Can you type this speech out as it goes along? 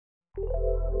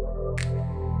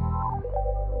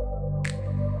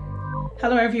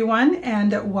Hello everyone,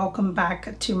 and welcome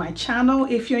back to my channel.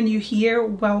 If you're new here,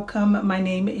 welcome. My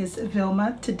name is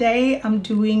Vilma. Today I'm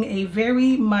doing a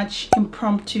very much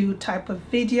impromptu type of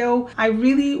video. I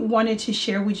really wanted to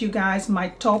share with you guys my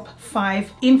top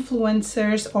 5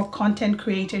 influencers or content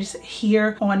creators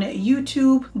here on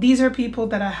YouTube. These are people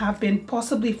that I have been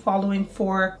possibly following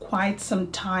for quite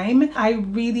some time. I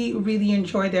really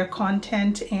enjoy their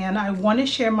content, and I want to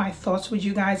share my thoughts with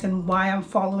you guys and why I'm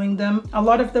following them. A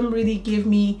lot of them really give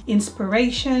me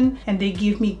inspiration, and they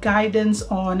give me guidance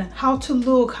on how to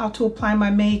look, how to apply my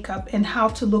makeup, and how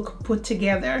to look put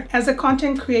together. As a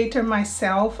content creator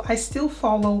myself, I still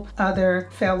follow other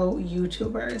fellow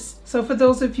YouTubers. So for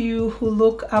those of you who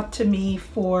look up to me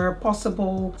for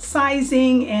possible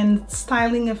sizing and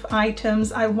styling of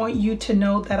items, I want you to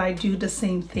know that I do the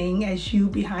same thing as you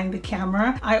behind the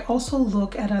camera. I also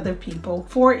look at other people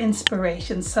for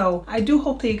inspiration. So I do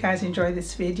hope that you guys enjoy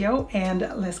this video, and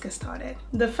let's get started.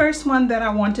 The first one that I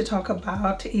want to talk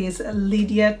about is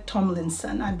Lydia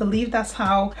Tomlinson. I believe that's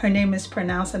how her name is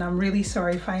pronounced, and I'm really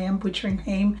sorry if I am butchering her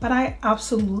name, but I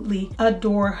absolutely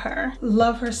adore her.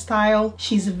 Love her style.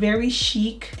 She's very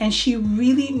chic, and she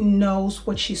really knows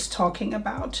what she's talking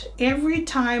about. Every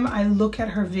time I look at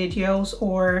her videos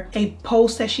or a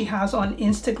post that she has on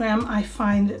Instagram, I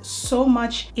find so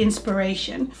much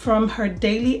inspiration, from her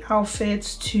daily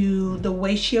outfits to the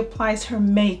way she applies her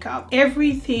makeup.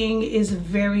 Everything is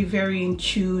very in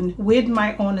tune with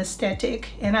my own aesthetic,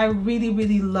 and I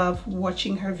really love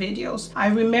watching her videos. I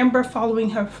remember following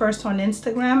her first on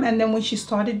Instagram, and then when she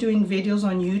started doing videos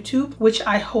on YouTube, which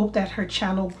I hope that her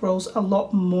channel grows a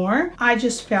lot more, I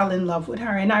just fell in love with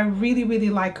her, and I really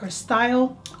like her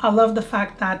style. I love the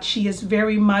fact that she's a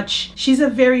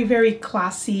very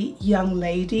classy young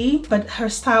lady, but her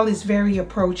style is very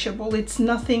approachable. It's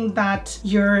nothing that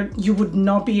you would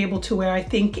not be able to wear. I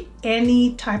think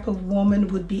any type of woman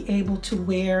would be able to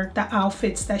wear the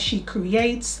outfits that she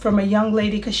creates. From a young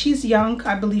lady, because she's young,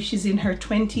 I believe she's in her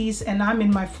 20s and I'm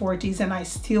in my 40s, and I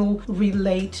still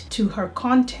relate to her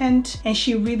content, and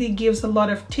she really gives a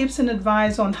lot of tips and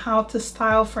advice on how to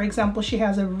style. For example, she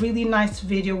has a really nice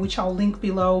video, which I'll link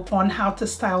below, on how to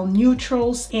style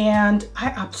neutrals, and I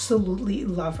absolutely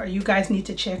love her. You guys need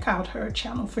to check out her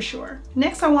channel for sure.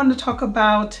 Next, I want to talk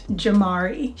about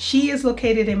Jamari. She is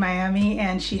located in Miami,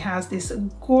 and she has this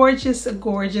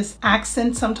gorgeous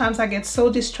accent. Sometimes I get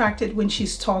so distracted when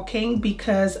she's talking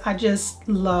because I just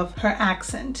love her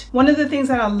accent. One of the things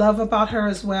that I love about her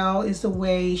as well is the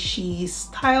way she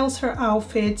styles her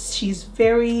outfits. She's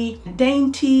very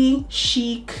dainty,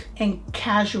 chic, and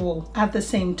casual at the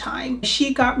same time.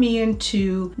 She got me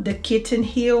into the kitten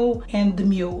heel and the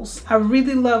mules. I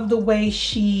really love the way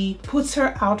she puts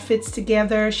her outfits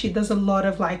together. She does a lot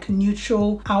of like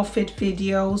neutral outfit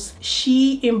videos.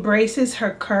 She embraces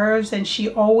her curves, and she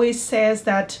always says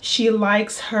that she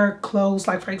likes her clothes,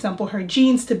 like for example her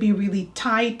jeans, to be really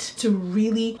tight, to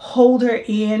really hold her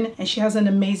in, and she has an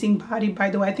amazing body, by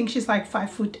the way. I think she's like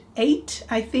 5'8",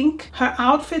 I think. Her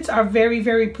outfits are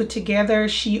very put together.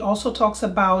 She also talks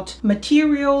about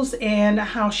materials and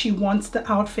how she wants the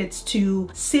outfits to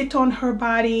sit on her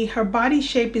body. Her body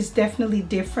shape is definitely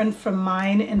different from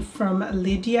mine and from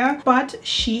Lydia, but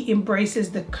she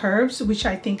embraces the curves, which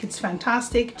I think is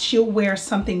fantastic. She'll wear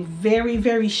something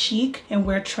very chic and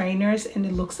wear trainers, and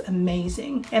it looks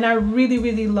amazing, and I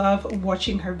really love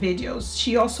watching her videos.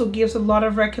 She also gives a lot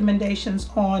of recommendations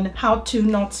on how to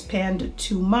not spend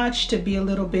too much, to be a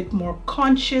little bit more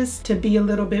conscious, to be a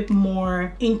little bit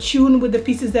more in tune with the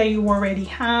pieces that you already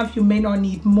have. You may not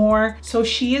need more. So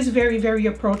she is very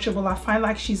approachable. I find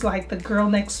like she's like the girl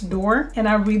next door, and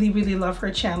I really love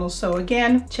her channel. So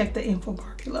again, check the info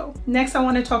bar below. Next, I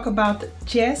want to talk about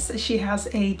Jess. She has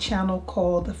a channel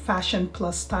called Fashion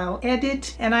Plus Style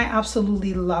Edit, and I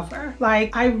absolutely love her.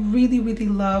 Like, I really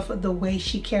love the way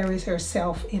she carries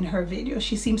herself in her videos.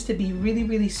 She seems to be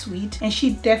really sweet, and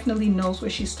she definitely knows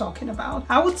what she's talking about.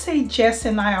 I would say Jess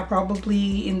and I are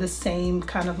probably in the same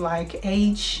kind of like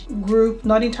age group.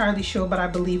 Not entirely sure, but I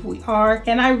believe we are,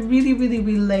 and I really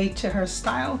relate to her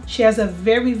style. She has a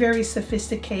very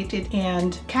sophisticated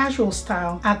and casual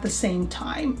style at the same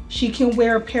time. She can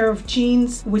wear a pair of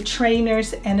jeans with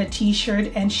trainers and a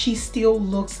t-shirt, and she still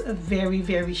looks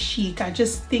very chic. I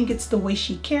just think it's the way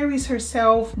she carries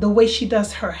herself, the way she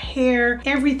does her hair,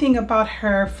 everything about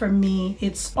her, for me,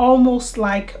 it's almost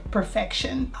like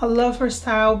perfection. I love her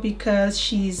style because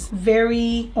she's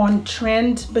very on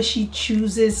trend, but she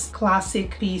chooses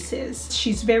classic pieces.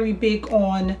 She's very big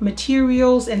on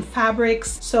materials and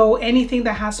fabrics, so anything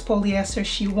that has polyester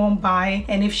she won't buy,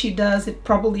 and if she does, it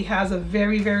probably has a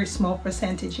very small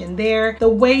percentage in there. The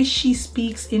way she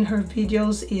speaks in her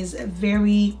videos is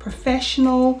very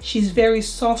professional. She's very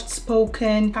soft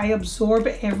spoken. I absorb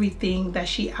everything that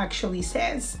she actually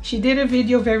says. She did a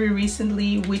video very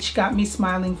recently which got me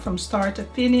smiling from start to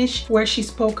finish, where she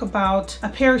spoke about a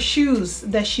pair of shoes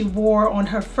that she wore on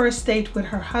her first date with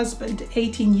her husband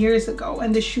 18 years ago,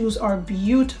 and the shoes are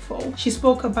beautiful. She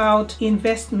spoke about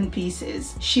investment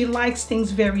pieces. She likes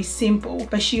things very simple,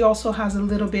 but she also has a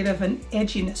little bit of an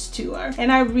edginess to her,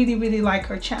 and I really like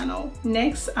her channel.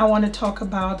 Next, I want to talk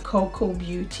about Coco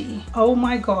Beauty. Oh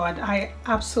my god, I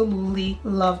absolutely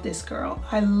love this girl.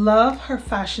 I love her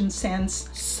fashion sense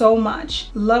so much.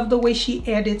 Love the way she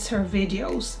edits her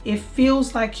videos. It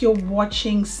feels like you're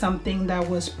watching something that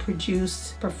was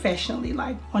produced professionally,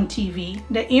 like on TV.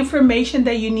 The information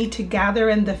that you need to gather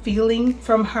and the feeling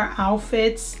from her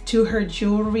outfits to her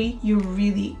jewelry, you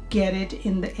really get it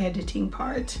in the editing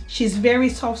part. She's very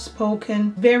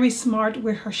soft-spoken, very smart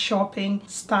with her shopping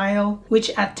style, which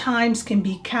at times can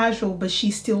be casual, but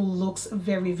she still looks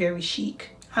very chic.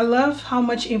 I love how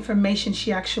much information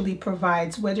she actually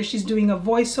provides, whether she's doing a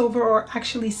voiceover or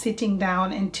actually sitting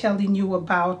down and telling you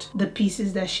about the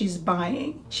pieces that she's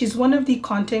buying. She's one of the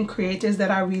content creators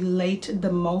that I relate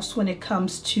the most when it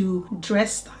comes to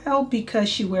dress style, because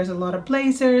she wears a lot of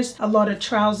blazers, a lot of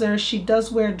trousers. She does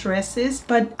wear dresses,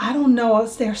 but I don't know,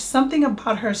 there's something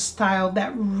about her style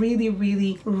that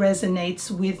really resonates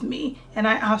with me, and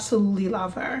I absolutely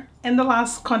love her. And the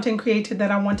last content creator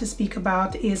that I want to speak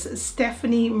about is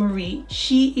Stephanie Marie.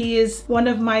 She is one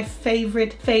of my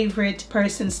favorite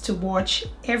persons to watch.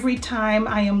 Every time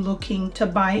I am looking to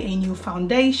buy a new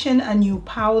foundation, a new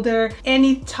powder,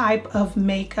 any type of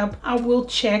makeup, I will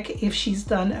check if she's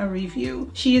done a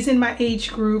review. She is in my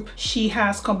age group. She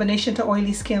has combination to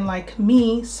oily skin like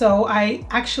me, so I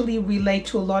actually relate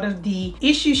to a lot of the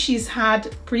issues she's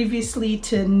had previously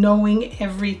to knowing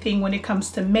everything when it comes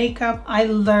to makeup. I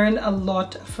learned a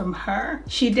lot from her.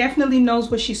 She definitely knows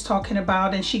what she's talking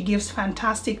about, and she gives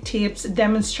fantastic tips,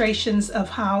 demonstrations of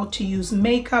how to use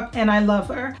makeup, and I love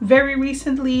her. Very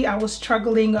recently I was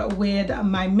struggling with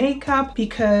my makeup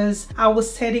because I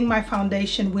was setting my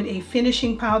foundation with a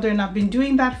finishing powder, and I've been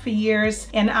doing that for years,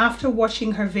 and after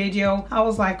watching her video I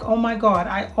was like, oh my god,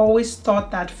 I always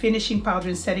thought that finishing powder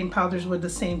and setting powders were the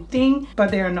same thing,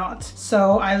 but they're not.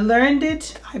 So I learned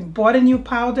it. I bought a new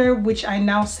powder which I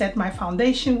now set my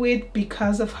foundation with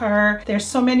because of her. There's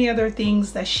so many other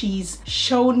things that she's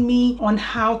shown me on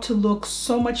how to look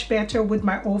so much better with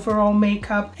my overall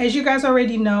makeup. As you guys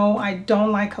already know, I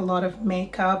don't like a lot of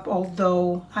makeup,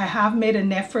 although I have made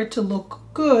an effort to look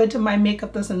good. My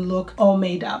makeup doesn't look all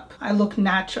made up. I look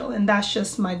natural, and that's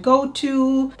just my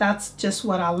go-to. That's just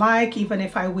what I like. Even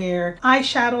if I wear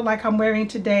eyeshadow like I'm wearing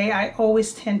today, I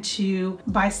always tend to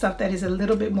buy stuff that is a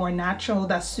little bit more natural,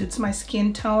 that suits my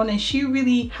skin tone, and she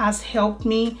really has helped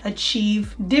me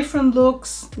achieve different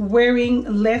looks, wearing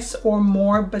less or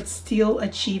more but still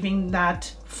achieving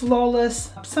that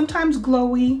flawless, sometimes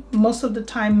glowy, most of the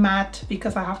time matte,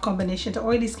 because I have combination to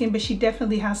oily skin, but she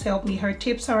definitely has helped me. Her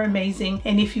tips are amazing,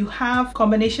 and if you have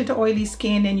combination to oily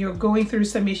skin and you're going through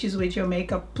some issues with your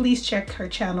makeup, please check her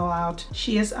channel out.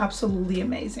 She is absolutely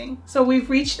amazing. So we've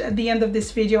reached the end of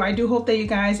this video. I do hope that you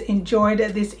guys enjoyed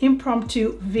this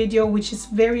impromptu video, which is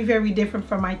very different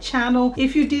from my channel.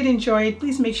 If you did enjoy it,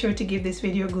 please make sure to give this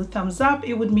video a good thumbs up.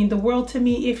 It would mean the world to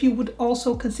me if you would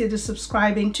also consider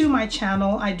subscribing to my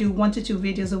channel. I do 1 to 2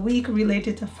 videos a week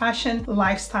related to fashion,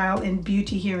 lifestyle, and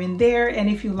beauty here and there. And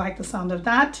if you like the sound of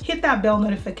that, hit that bell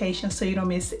notification so you don't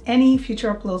miss any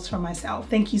future uploads from myself.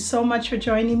 Thank you so much for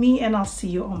joining me, and I'll see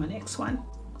you on my next one.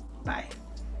 Bye.